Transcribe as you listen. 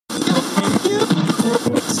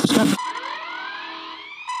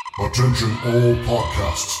Attention all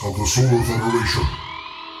podcasts of the Solar Federation.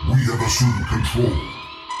 We have assumed control.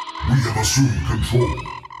 We have assumed control.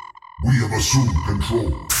 We have assumed control.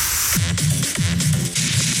 The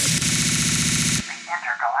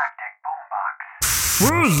Intergalactic Boombox.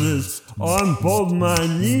 Bruises on both my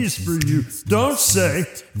knees for you. Don't say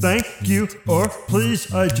thank you or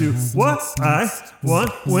please. I do what I want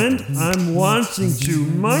when I'm wanting to.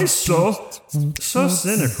 My soul, so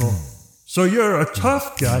cynical. So you're a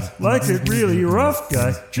tough guy, like it really rough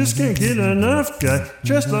guy. Just can't get enough guy,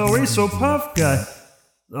 just always so puff guy.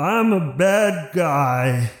 I'm a bad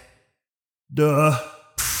guy. Duh.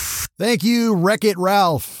 Thank you, Wreck-It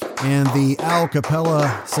Ralph and the Al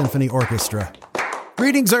Capella Symphony Orchestra.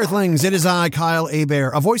 Greetings, Earthlings. It is I, Kyle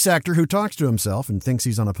Hebert, a voice actor who talks to himself and thinks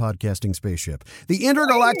he's on a podcasting spaceship. The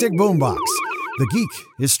Intergalactic Boombox. The geek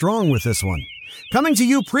is strong with this one. Coming to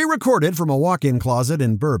you pre-recorded from a walk-in closet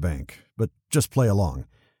in Burbank. But just play along.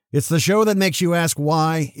 It's the show that makes you ask,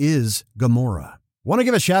 why is Gamora? Want to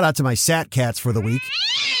give a shout out to my sat cats for the week.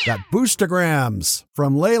 Got boostergrams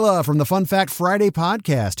from Layla from the Fun Fact Friday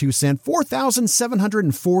podcast, who sent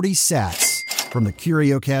 4,740 sats from the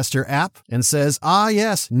CurioCaster app and says, ah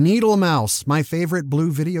yes, Needle Mouse, my favorite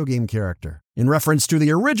blue video game character. In reference to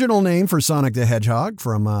the original name for Sonic the Hedgehog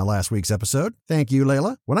from last week's episode. Thank you,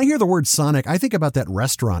 Layla. When I hear the word Sonic, I think about that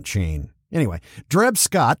restaurant chain. Anyway, Dreb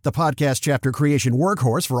Scott, the podcast chapter creation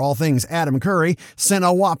workhorse for all things Adam Curry, sent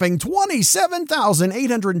a whopping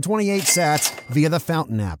 27,828 sats via the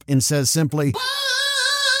Fountain app and says simply,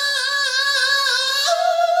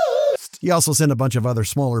 he also sent a bunch of other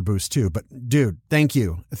smaller boosts too. But dude, thank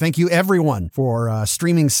you. Thank you everyone for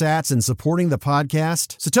streaming sats and supporting the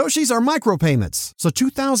podcast. Satoshis are micropayments. So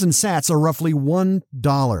 2,000 sats are roughly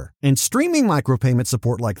 $1. And streaming micropayment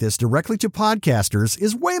support like this directly to podcasters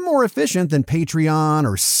is way more efficient than Patreon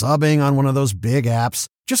or subbing on one of those big apps.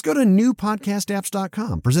 Just go to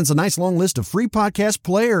newpodcastapps.com. Presents a nice long list of free podcast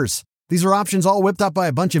players. These are options all whipped up by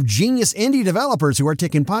a bunch of genius indie developers who are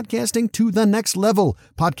taking podcasting to the next level.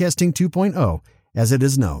 Podcasting 2.0, as it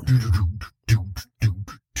is known.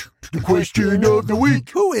 The question of the week.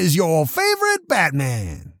 Who is your favorite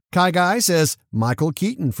Batman? Kai Guy says Michael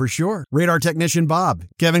Keaton for sure. Radar technician Bob.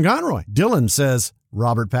 Kevin Conroy. Dylan says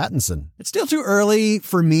Robert Pattinson. It's still too early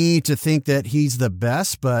for me to think that he's the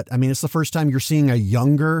best, but I mean, it's the first time you're seeing a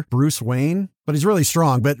younger Bruce Wayne. But he's really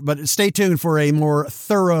strong. But stay tuned for a more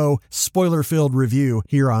thorough, spoiler-filled review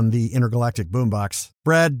here on the Intergalactic Boombox.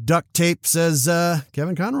 Brad Duct Tape says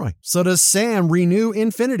Kevin Conroy. So does Sam Renew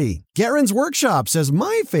Infinity. Garen's Workshop says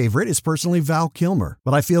my favorite is personally Val Kilmer.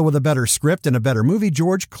 But I feel with a better script and a better movie,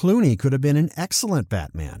 George Clooney could have been an excellent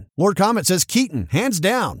Batman. Lord Comet says Keaton, hands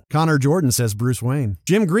down. Connor Jordan says Bruce Wayne.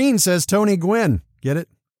 Jim Green says Tony Gwynn. Get it?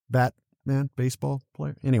 Batman, baseball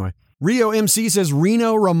player. Anyway. Rio MC says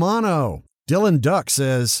Reno Romano. Dylan Duck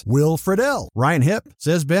says Will Friedle. Ryan Hip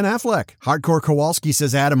says Ben Affleck. Hardcore Kowalski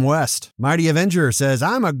says Adam West. Mighty Avenger says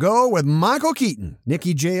I'm a go with Michael Keaton.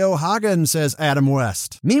 Nikki J.O. Hagen says Adam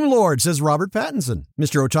West. Meme Lord says Robert Pattinson.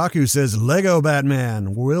 Mr. Otaku says Lego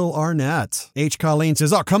Batman. Will Arnett. H. Colleen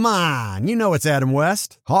says, oh, come on. You know it's Adam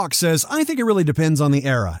West. Hawk says, I think it really depends on the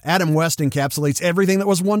era. Adam West encapsulates everything that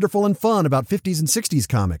was wonderful and fun about 50s and 60s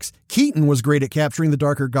comics. Keaton was great at capturing the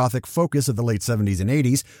darker gothic focus of the late 70s and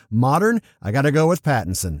 80s. Modern, I gotta go with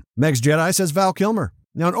Pattinson. Meg's Jedi says Val Kilmer.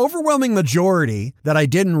 Now, an overwhelming majority that I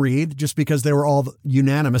didn't read, just because they were all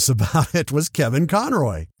unanimous about it, was Kevin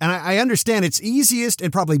Conroy. And I understand it's easiest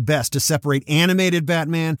and probably best to separate animated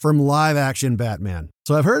Batman from live-action Batman.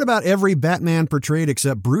 So I've heard about every Batman portrayed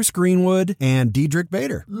except Bruce Greenwood and Diedrich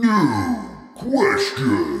Bader. New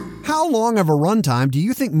question. How long of a runtime do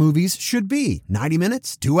you think movies should be? 90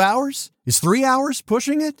 minutes? 2 hours? Is 3 hours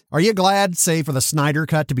pushing it? Are you glad, say, for the Snyder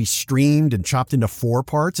Cut to be streamed and chopped into 4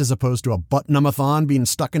 parts as opposed to a button-a-thon being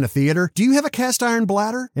stuck in a theater? Do you have a cast iron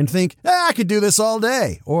bladder and think, I could do this all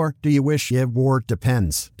day? Or do you wish you wore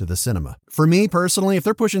Depends to the cinema? For me, personally, if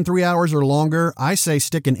they're pushing 3 hours or longer, I say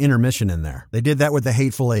stick an intermission in there. They did that with The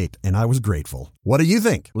Hateful Eight, and I was grateful. What do you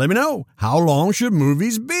think? Let me know. How long should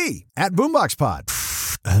movies be? At Boombox Pod.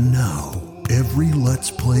 And now, every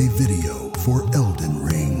Let's Play video for Elden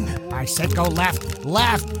Ring. I said go left,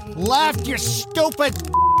 you stupid!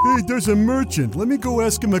 Hey, there's a merchant. Let me go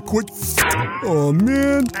ask him a quick... Oh,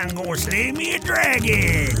 man. I'm gonna slay me a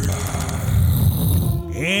dragon!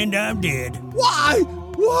 And I'm dead. Why?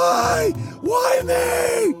 Why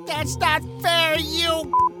me? That's not fair,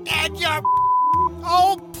 you and your...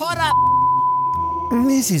 Oh, put up!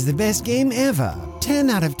 This is the best game ever.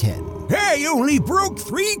 10 out of 10. Hey, you only broke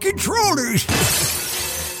 3 controllers!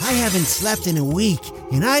 I haven't slept in a week,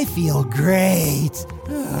 and I feel great.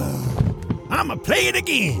 I'ma play it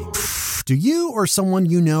again. Do you or someone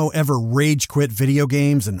you know ever rage quit video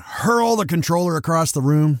games and hurl the controller across the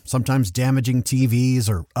room, sometimes damaging TVs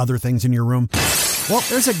or other things in your room? Well,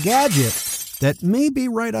 there's a gadget that may be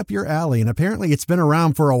right up your alley, and apparently it's been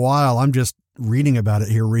around for a while. I'm just reading about it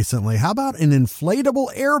here recently. How about an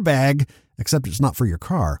inflatable airbag, except it's not for your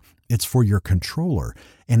car. It's for your controller,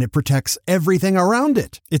 and it protects everything around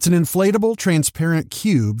it. It's an inflatable, transparent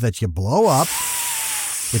cube that you blow up.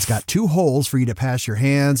 It's got 2 holes for you to pass your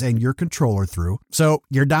hands and your controller through. So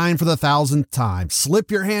you're dying for the 1,000th time. Slip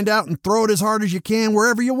your hand out and throw it as hard as you can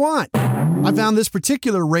wherever you want. I found this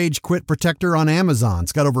particular Rage Quit protector on Amazon.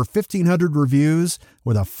 It's got over 1,500 reviews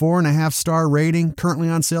with a 4.5-star rating, currently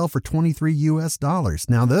on sale for $23 US.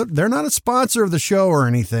 Now, they're not a sponsor of the show or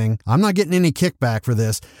anything. I'm not getting any kickback for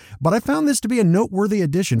this, but I found this to be a noteworthy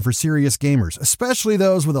addition for serious gamers, especially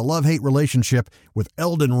those with a love-hate relationship with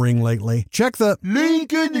Elden Ring lately. Check the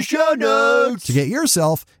link in the show notes to get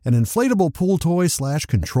yourself an inflatable pool toy /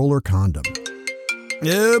 controller condom.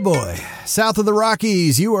 Oh boy. South of the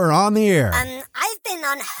Rockies, you are on the air. I've been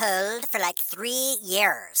on hold for like 3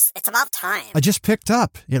 years. It's about time. I just picked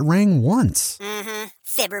up. It rang once.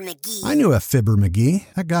 Fibber McGee. I knew a Fibber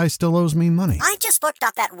McGee. That guy still owes me money. I just looked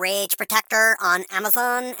up that Rage Protector on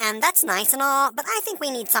Amazon, and that's nice and all, but I think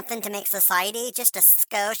we need something to make society just a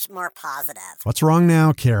skosh more positive. What's wrong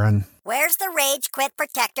now, Karen? Where's the Rage Quit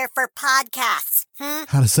Protector for podcasts?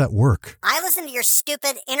 How does that work? I listen to your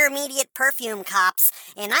stupid intermediate perfume cops,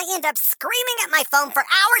 and I end up screaming at my phone for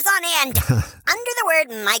hours on end. Under the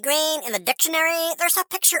word migraine in the dictionary, there's a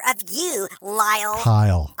picture of you, Lyle.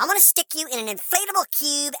 Kyle. I want to stick you in an inflatable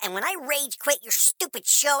cube, and when I rage quit your stupid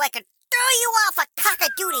show, I could throw you off a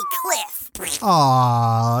cock-a-doodle cliff.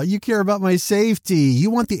 Aw, you care about my safety.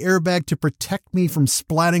 You want the airbag to protect me from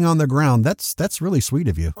splatting on the ground. That's really sweet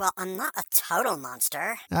of you. Well, I'm not a total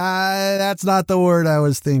monster. That's not the word I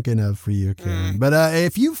was thinking of for you, Karen. But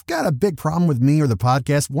if you've got a big problem with me or the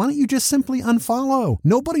podcast, why don't you just simply unfollow?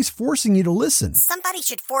 Nobody's forcing you to listen. Somebody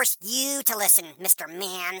should force you to listen, Mr.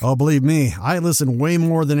 Man. Oh, believe me, I listen way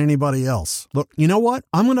more than anybody else. Look, you know what?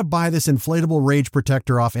 I'm going to buy this inflatable rage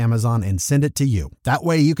protector off Amazon and send it to you. That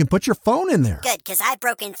way you can put your phone in there. Good, because I've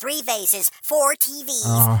broken 3 vases, 4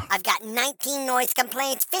 TVs. I've got 19 noise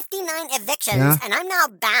complaints, 59 evictions, and I'm now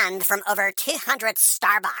banned from over 200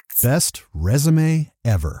 Starbucks. Best resume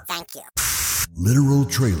ever. Thank you. Literal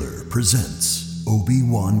Trailer presents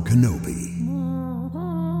Obi-Wan Kenobi.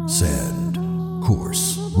 Sad,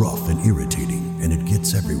 coarse, rough, and irritating, and it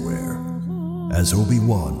gets everywhere. As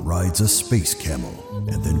Obi-Wan rides a space camel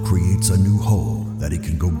and then creates a new home that he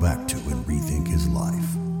can go back to and rethink his life.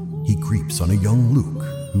 He creeps on a young Luke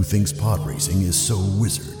who thinks pod racing is so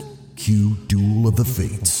wizard. Cue Duel of the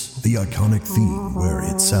Fates, the iconic theme where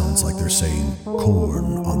it sounds like they're saying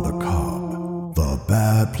corn on the cob. The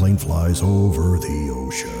bad plane flies over the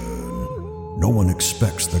ocean. No one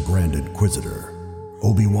expects the Grand Inquisitor.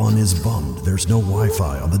 Obi-Wan is bummed there's no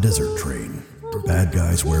Wi-Fi on the desert train. Bad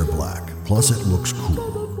guys wear black, plus it looks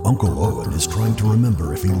cool. Uncle Owen is trying to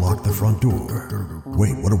remember if he locked the front door.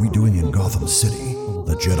 Wait, what are we doing in Gotham City?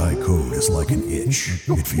 The Jedi code is like an itch.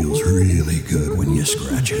 It feels really good when you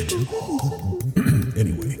scratch it.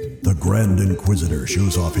 Anyway, the Grand Inquisitor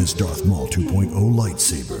shows off his Darth Maul 2.0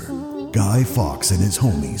 lightsaber. Guy Fawkes and his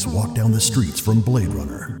homies walk down the streets from Blade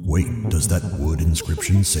Runner. Wait, does that wood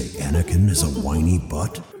inscription say Anakin is a whiny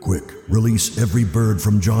butt? Quick, release every bird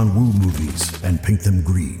from John Woo movies and paint them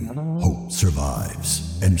green. Hope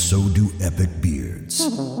survives, and so do epic beards.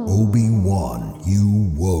 Obi-Wan,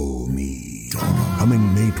 you woe me.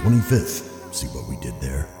 Coming May 25th. See what we did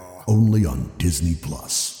there? Only on Disney+.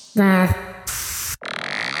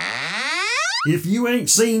 If you ain't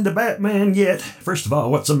seen the Batman yet, first of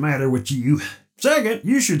all, what's the matter with you? Second,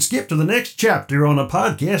 you should skip to the next chapter on a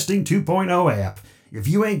Podcasting 2.0 app. If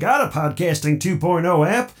you ain't got a Podcasting 2.0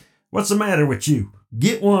 app, what's the matter with you?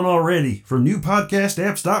 Get one already from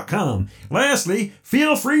newpodcastapps.com. Lastly,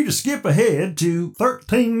 feel free to skip ahead to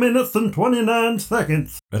 13 minutes and 29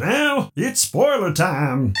 seconds. But now, it's spoiler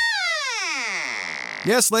time.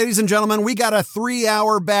 Yes, ladies and gentlemen, we got a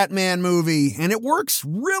 3-hour Batman movie, and it works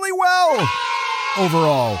really well.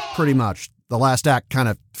 Overall, pretty much. The last act kind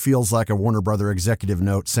of feels like a Warner Brother executive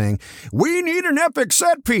note saying, we need an epic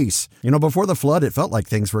set piece. You know, before the flood, it felt like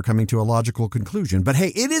things were coming to a logical conclusion. But hey,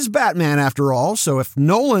 it is Batman after all, so if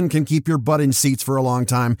Nolan can keep your butt in seats for a long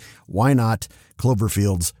time, why not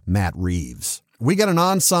Cloverfield's Matt Reeves? we get an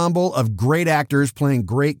ensemble of great actors playing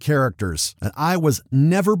great characters, and I was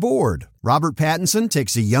never bored. Robert Pattinson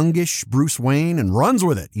takes a youngish Bruce Wayne and runs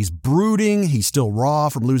with it. He's brooding, he's still raw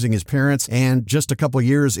from losing his parents, and just a couple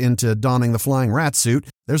years into donning the flying rat suit,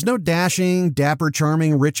 there's no dashing, dapper,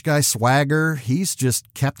 charming, rich guy swagger. He's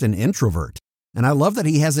just kept an introvert. And I love that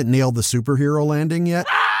he hasn't nailed the superhero landing yet.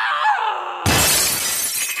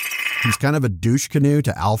 He's kind of a douche canoe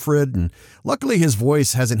to Alfred, and luckily his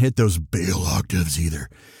voice hasn't hit those Bale octaves either.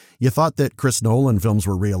 You thought that Chris Nolan films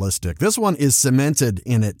were realistic. This one is cemented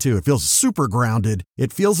in it, too. It feels super grounded.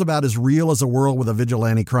 It feels about as real as a world with a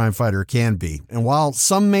vigilante crime fighter can be. And while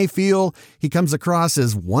some may feel he comes across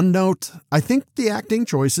as one note, I think the acting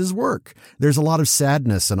choices work. There's a lot of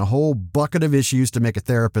sadness and a whole bucket of issues to make a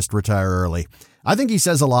therapist retire early. I think he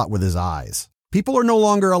says a lot with his eyes. People are no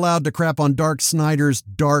longer allowed to crap on Dark Snyder's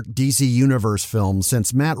dark DC Universe film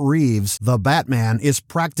since Matt Reeves' The Batman is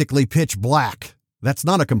practically pitch black. That's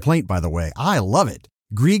not a complaint, by the way. I love it.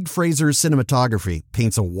 Greig Fraser's cinematography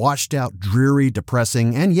paints a washed-out, dreary,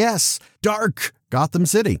 depressing, and yes, dark Gotham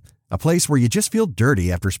City. A place where you just feel dirty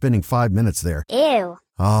after spending 5 minutes there. Ew.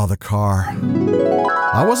 Oh, the car.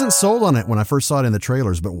 I wasn't sold on it when I first saw it in the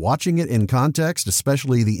trailers, but watching it in context,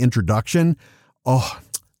 especially the introduction, oh,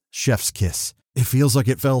 chef's kiss. It feels like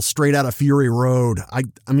it fell straight out of Fury Road.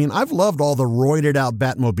 I mean, I've loved all the roided-out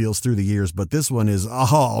Batmobiles through the years, but this one is,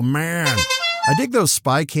 oh, man. I dig those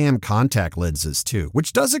spy cam contact lenses, too,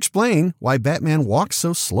 which does explain why Batman walks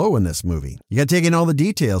so slow in this movie. You gotta take in all the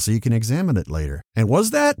details so you can examine it later. And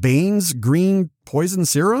was that Bane's green poison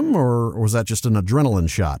serum, or was that just an adrenaline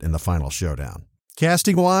shot in the final showdown?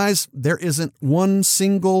 Casting-wise, there isn't one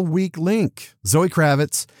single weak link. Zoe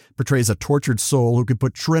Kravitz portrays a tortured soul who could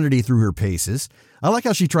put Trinity through her paces. I like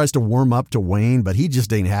how she tries to warm up to Wayne, but he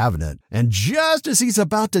just ain't having it. And just as he's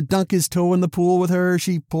about to dunk his toe in the pool with her,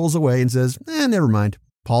 she pulls away and says, never mind.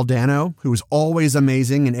 Paul Dano, who is always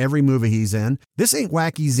amazing in every movie he's in. This ain't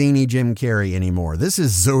wacky, zany Jim Carrey anymore. This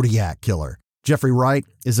is Zodiac Killer. Jeffrey Wright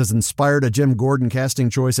is as inspired a Jim Gordon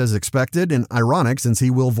casting choice as expected, and ironic since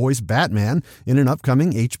he will voice Batman in an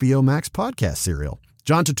upcoming HBO Max podcast serial.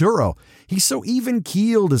 John Turturro, he's so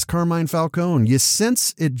even-keeled as Carmine Falcone, you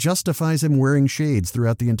sense it justifies him wearing shades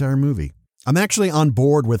throughout the entire movie. I'm actually on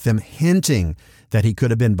board with them hinting that he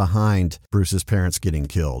could have been behind Bruce's parents getting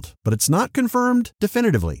killed, but it's not confirmed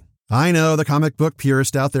definitively. I know the comic book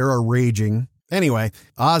purists out there are raging. Anyway,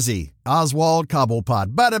 Oswald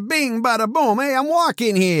Cobblepot, bada bing, bada boom, hey, I'm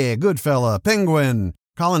walking here, good fella, Penguin.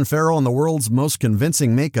 Colin Farrell and the world's most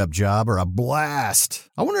convincing makeup job are a blast.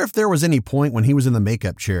 I wonder if there was any point when he was in the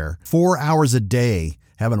makeup chair, 4 hours a day,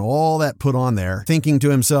 having all that put on there, thinking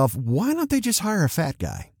to himself, why don't they just hire a fat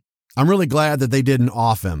guy? I'm really glad that they didn't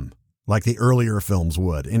off him like the earlier films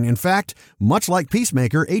would. And in fact, much like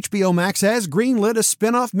Peacemaker, HBO Max has greenlit a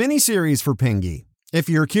spin-off miniseries for Pengy. If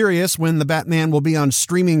you're curious when The Batman will be on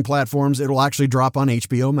streaming platforms, it'll actually drop on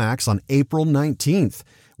HBO Max on April 19th,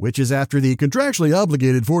 which is after the contractually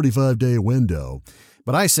obligated 45-day window.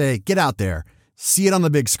 But I say, get out there. See it on the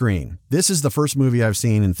big screen. This is the first movie I've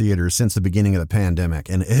seen in theaters since the beginning of the pandemic,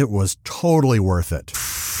 and it was totally worth it.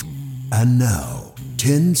 And now,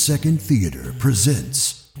 10 Second Theater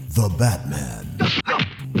presents The Batman.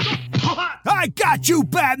 I got you,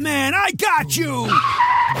 Batman! I got you!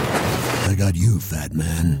 I got you, fat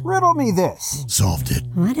man. Riddle me this. Solved it.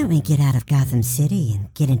 Why don't we get out of Gotham City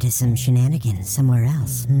and get into some shenanigans somewhere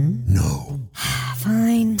else, No.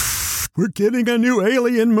 Fine. We're getting a new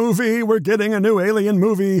Alien movie. We're getting a new Alien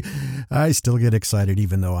movie. I still get excited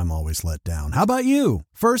even though I'm always let down. How about you?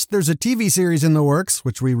 First, there's a TV series in the works,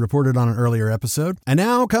 which we reported on an earlier episode. And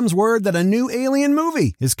now comes word that a new Alien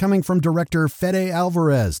movie is coming from director Fede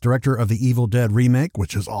Alvarez, director of the Evil Dead remake,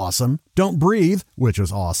 which is awesome, Don't Breathe, which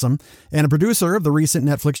is awesome, and a producer of the recent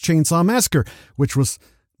Netflix Chainsaw Massacre, which was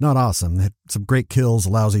not awesome. It had some great kills, a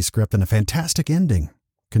lousy script, and a fantastic ending.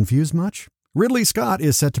 Confused much? Ridley Scott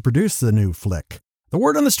is set to produce the new flick. The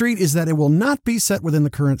word on the street is that it will not be set within the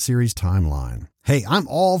current series timeline. Hey, I'm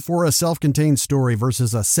all for a self-contained story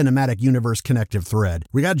versus a cinematic universe connective thread.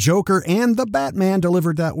 We got Joker and the Batman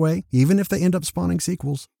delivered that way, even if they end up spawning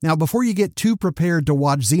sequels. Now, before you get too prepared to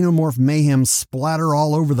watch xenomorph mayhem splatter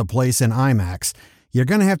all over the place in IMAX, you're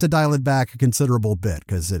going to have to dial it back a considerable bit,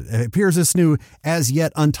 because it appears this new, as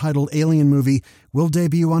yet untitled Alien movie will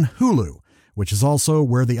debut on Hulu, which is also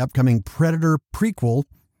where the upcoming Predator prequel,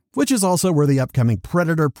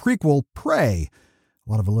 Prey,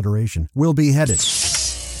 a lot of alliteration, will be headed.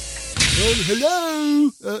 Hello?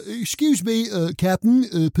 Excuse me,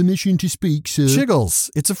 Captain. Permission to speak, sir? Shiggles,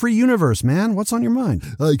 it's a free universe, man. What's on your mind?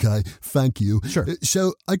 Okay, thank you. Sure.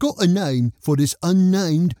 So, I got a name for this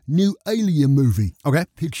unnamed new Alien movie. Okay.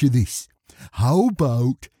 Picture this. How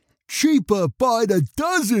about cheaper by the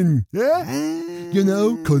dozen? Yeah? You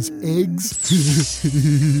know, 'cause eggs.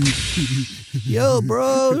 Yo,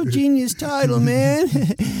 bro, genius title, man.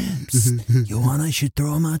 Psst, you want I should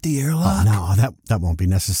throw him out the airlock? No, that won't be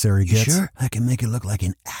necessary, You Gits. sure? I can make it look like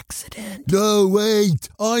an accident. No, wait.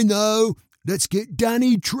 I know. Let's get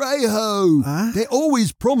Danny Trejo. Huh? They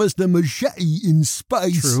always promised a machete in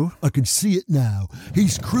space. True. I can see it now.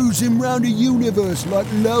 He's cruising round the universe like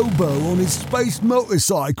Lobo on his space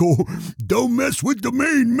motorcycle. Don't mess with the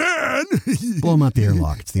main man. Blow him out the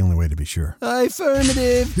airlock. It's the only way to be sure.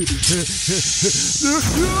 Affirmative.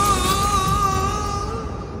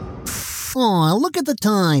 Aw, look at the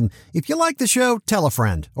time. If you like the show, tell a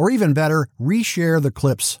friend. Or even better, reshare the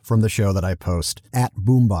clips from the show that I post at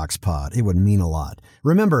BoomboxPod. It would mean a lot.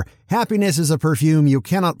 Remember, happiness is a perfume you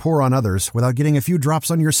cannot pour on others without getting a few drops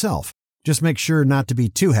on yourself. Just make sure not to be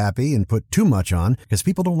too happy and put too much on, because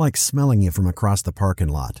people don't like smelling you from across the parking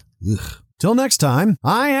lot. Ugh. Till next time,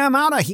 I am out of here.